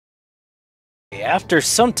After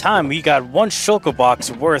some time, we got one shulker box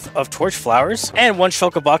worth of torch flowers and one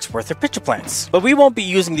shulker box worth of pitcher plants. But we won't be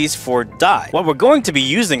using these for dye. What we're going to be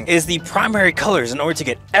using is the primary colors in order to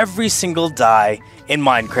get every single dye in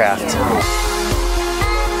Minecraft.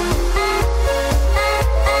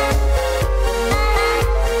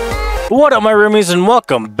 What up, my roomies, and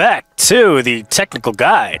welcome back to the technical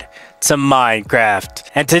guide to Minecraft.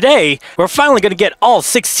 And today, we're finally going to get all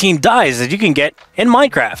 16 dyes that you can get in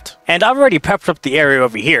Minecraft. And I've already prepped up the area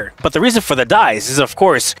over here. But the reason for the dyes is, of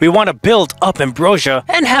course, we want to build up Ambrosia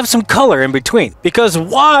and have some color in between. Because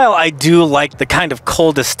while I do like the kind of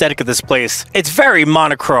cold aesthetic of this place, it's very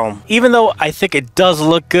monochrome. Even though I think it does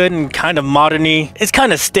look good and kind of modern-y, it's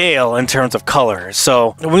kind of stale in terms of color.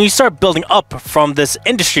 So when you start building up from this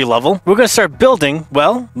industry level, we're going to start building,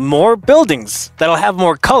 well, more buildings that'll have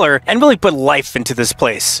more color and really put life into this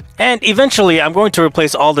place. And eventually, I'm going to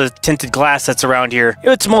replace all the tinted glass that's around here.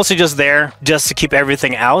 It's mostly just there, just to keep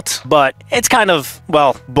everything out, but it's kind of,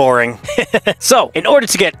 well, boring. So, in order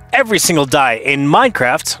to get every single dye in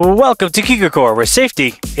Minecraft, welcome to KiguCorp, where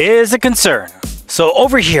safety is a concern. So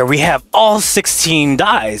over here, we have all 16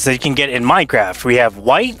 dyes that you can get in Minecraft. We have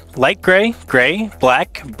white, light gray, gray,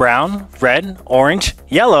 black, brown, red, orange,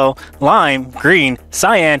 yellow, lime, green,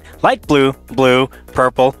 cyan, light blue, blue,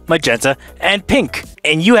 purple, magenta, and pink.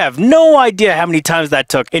 And you have no idea how many times that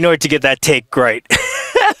took in order to get that take right.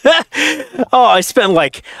 Oh, I spent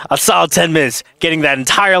like a solid 10 minutes getting that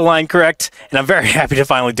entire line correct, and I'm very happy to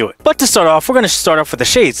finally do it. But to start off, we're going to start off with the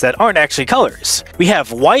shades that aren't actually colors. We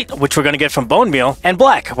have white, which we're going to get from bone meal, and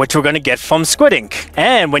black, which we're going to get from squid ink.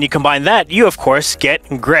 And when you combine that, you of course get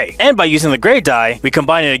gray. And by using the gray dye, we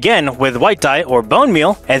combine it again with white dye or bone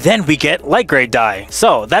meal, and then we get light gray dye.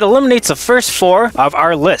 So that eliminates the first 4 of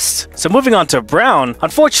our list. So moving on to brown,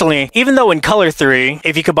 unfortunately, even though in color theory,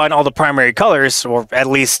 if you combine all the primary colors, or at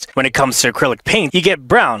least when it comes to acrylic paint, you get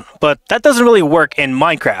brown, but that doesn't really work in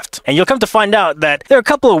Minecraft. And you'll come to find out that there are a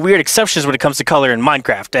couple of weird exceptions when it comes to color in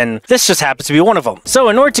Minecraft, and this just happens to be one of them. So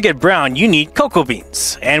in order to get brown, you need cocoa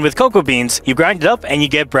beans. And with cocoa beans, you grind it up and you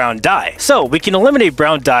get brown dye. So we can eliminate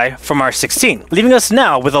brown dye from our 16, leaving us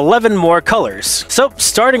now with 11 more colors. So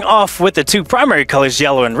starting off with the 2 primary colors,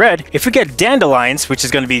 yellow and red, if we get dandelions, which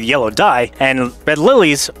is going to be the yellow dye, and red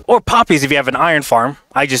lilies, or poppies if you have an iron farm,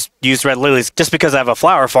 I just use red lilies just because I have a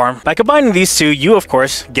flower farm. By combining these 2, you of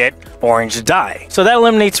course get orange dye. So that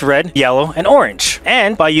eliminates red, yellow, and orange.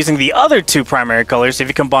 And by using the other 2 primary colors, if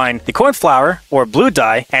you combine the cornflower or blue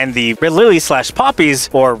dye and the red lily / poppies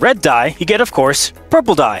or red dye, you get of course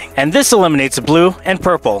purple dye. And this eliminates blue and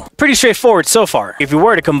purple. Pretty straightforward so far. If you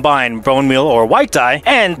were to combine bone meal or white dye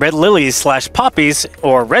and red lilies / poppies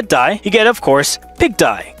or red dye, you get of course pink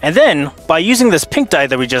dye. And then by using this pink dye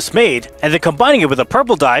that we just made and then combining it with a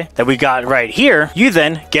purple dye that we got right here, you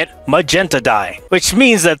then get magenta dye, which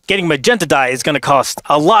means that getting magenta dye is going to cost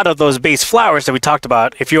a lot of those base flowers that we talked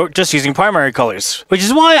about if you're just using primary colors, which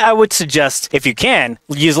is why I would suggest, if you can,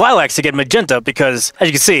 use lilacs to get magenta, because as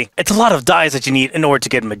you can see, it's a lot of dyes that you need in order to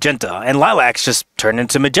get magenta, and lilacs just turn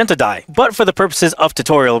into magenta dye. But for the purposes of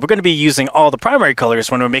tutorial, we're going to be using all the primary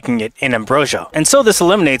colors when we're making it in Ambrosia, and so this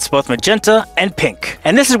eliminates both magenta and pink.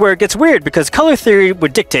 And this is where it gets weird, because color theory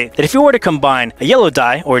would dictate that if you were to combine a yellow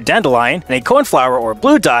dye or a dandelion and a cornflower or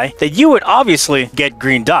blue dye, that you would obviously get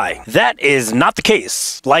green dye. That is not the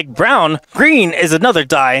case. Like brown, green is another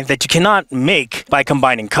dye that you cannot make by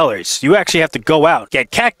combining colors. You actually have to go out,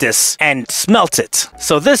 get cactus, and smelt it.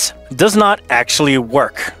 So this does not actually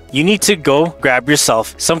work. You need to go grab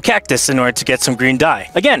yourself some cactus in order to get some green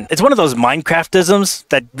dye. Again, it's one of those Minecraftisms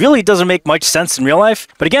that really doesn't make much sense in real life.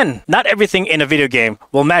 But again, not everything in a video game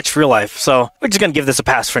will match real life, so we're just gonna give this a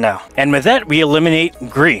pass for now. And with that, we eliminate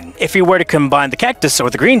green. If you were to combine the cactus or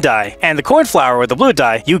the green dye and the cornflower or the blue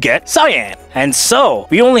dye, you get cyan. And so,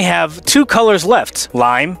 we only have 2 colors left,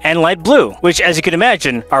 lime and light blue, which as you can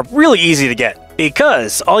imagine, are really easy to get.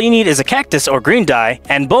 Because all you need is a cactus or green dye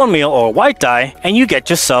and bone meal or white dye, and you get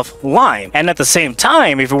yourself lime. And at the same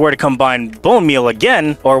time, if you were to combine bone meal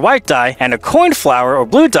again or white dye and a cornflower or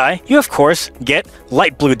blue dye, you of course get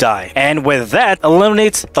light blue dye. And with that,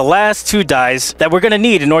 eliminates the last 2 dyes that we're going to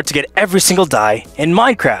need in order to get every single dye in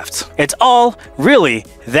Minecraft. It's all really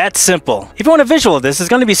that simple. If you want a visual of this, there's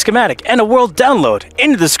going to be schematic and a world download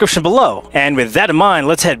in the description below. And with that in mind,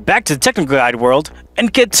 let's head back to the technical guide world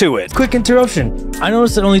and get to it. Quick interruption. I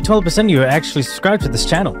noticed that only 12% of you are actually subscribed to this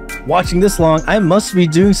channel. Watching this long, I must be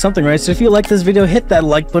doing something right, so if you like this video, hit that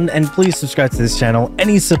like button and please subscribe to this channel.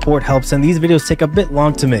 Any support helps, and these videos take a bit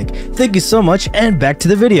long to make. Thank you so much, and back to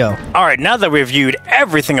the video. Alright, now that we've reviewed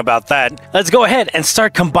everything about that, let's go ahead and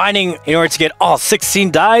start combining in order to get all 16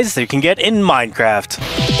 dyes that you can get in Minecraft.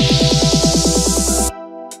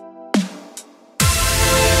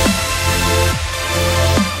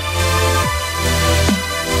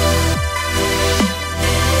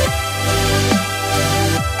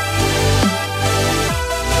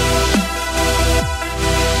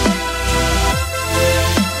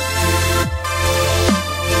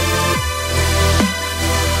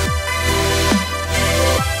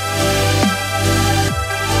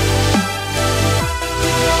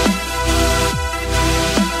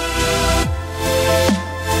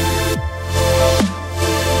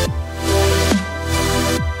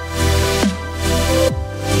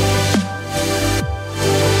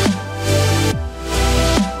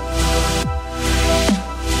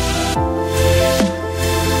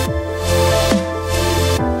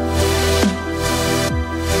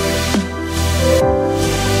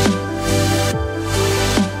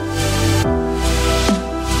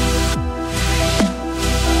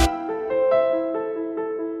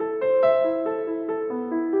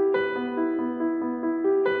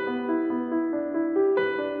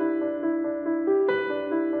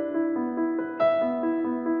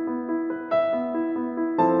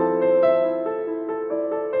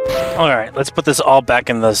 Alright, let's put this all back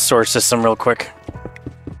in the storage system real quick.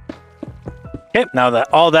 Okay, now that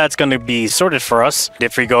all that's going to be sorted for us,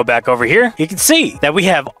 if we go back over here, you can see that we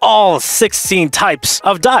have all 16 types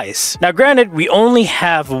of dyes. Now granted, we only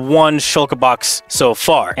have one shulker box so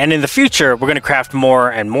far, and in the future, we're going to craft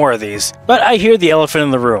more and more of these. But I hear the elephant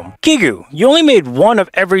in the room. Kigu, you only made one of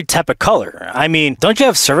every type of color. I mean, don't you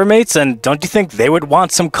have server mates, and don't you think they would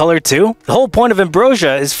want some color too? The whole point of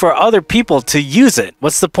Ambrosia is for other people to use it.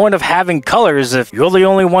 What's the point of having colors if you're the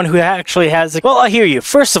only one who actually has it? Well, I hear you.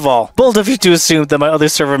 First of all, bold of you to assume that my other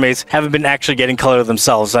server mates haven't been actually getting color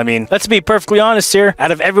themselves. I mean, let's be perfectly honest here.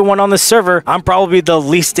 Out of everyone on the server, I'm probably the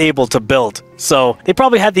least able to build. So they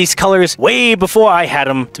probably had these colors way before I had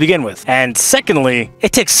them to begin with. And secondly,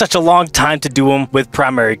 it takes such a long time to do them with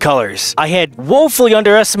primary colors. I had woefully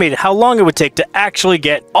underestimated how long it would take to actually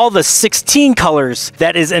get all the 16 colors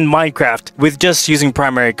that is in Minecraft with just using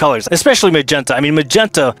primary colors, especially magenta. I mean,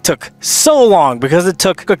 magenta took so long because it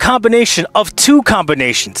took a combination of 2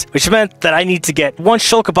 combinations, which meant that I need to get one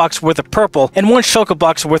shulker box worth of purple and one shulker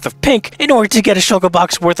box worth of pink in order to get a shulker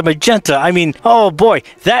box worth of magenta. I mean, oh boy,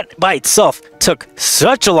 that by itself took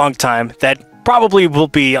such a long time that probably will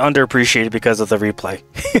be underappreciated because of the replay.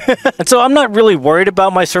 And so I'm not really worried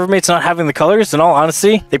about my server mates not having the colors. In all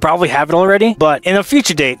honesty, they probably have it already. But in a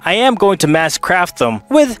future date, I am going to mass craft them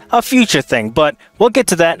with a future thing. But we'll get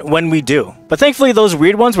to that when we do. But thankfully, those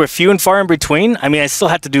weird ones were few and far in between. I mean, I still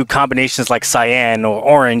had to do combinations like cyan or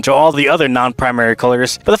orange or all the other non-primary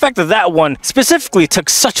colors. But the fact that that one specifically took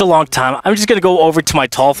such a long time, I'm just going to go over to my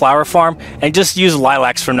tall flower farm and just use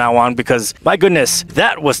lilacs from now on because, my goodness,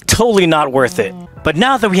 that was totally not worth it. But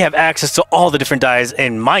now that we have access to all the different dyes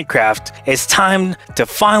in Minecraft, it's time to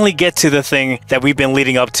finally get to the thing that we've been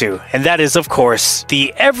leading up to. And that is, of course,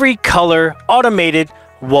 the every color automated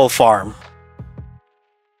wool farm.